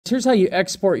here's how you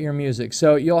export your music.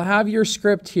 So you'll have your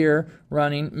script here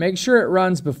running. Make sure it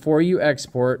runs before you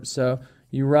export. So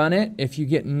you run it. If you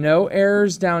get no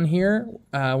errors down here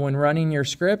when running your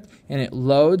script and it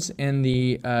loads in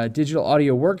the digital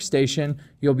audio workstation,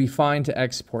 you'll be fine to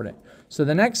export it. So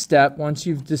the next step, once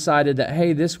you've decided that,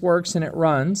 hey, this works and it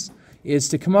runs, is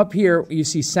to come up here. You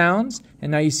see sounds,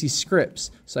 and now you see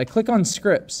scripts. So I click on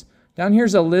scripts. Down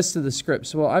here's a list of the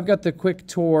scripts. Well, I've got the quick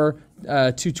tour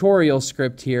tutorial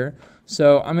script here.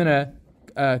 So I'm going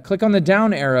to click on the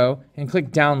down arrow and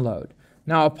click download.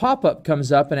 Now a pop-up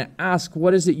comes up and it asks,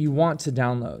 what is it you want to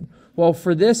download? Well,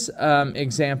 for this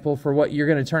example, for what you're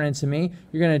going to turn into me,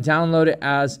 you're going to download it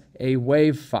as a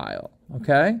WAV file.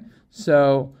 Okay?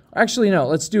 So actually, no,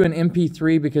 let's do an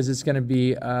MP3 because it's going to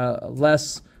be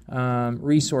less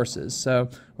resources. So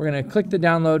we're going to click the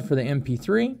download for the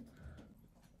MP3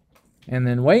 and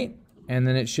then wait, and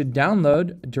then it should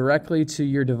download directly to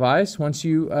your device. Once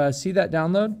you see that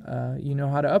download, you know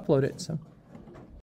how to upload it. So.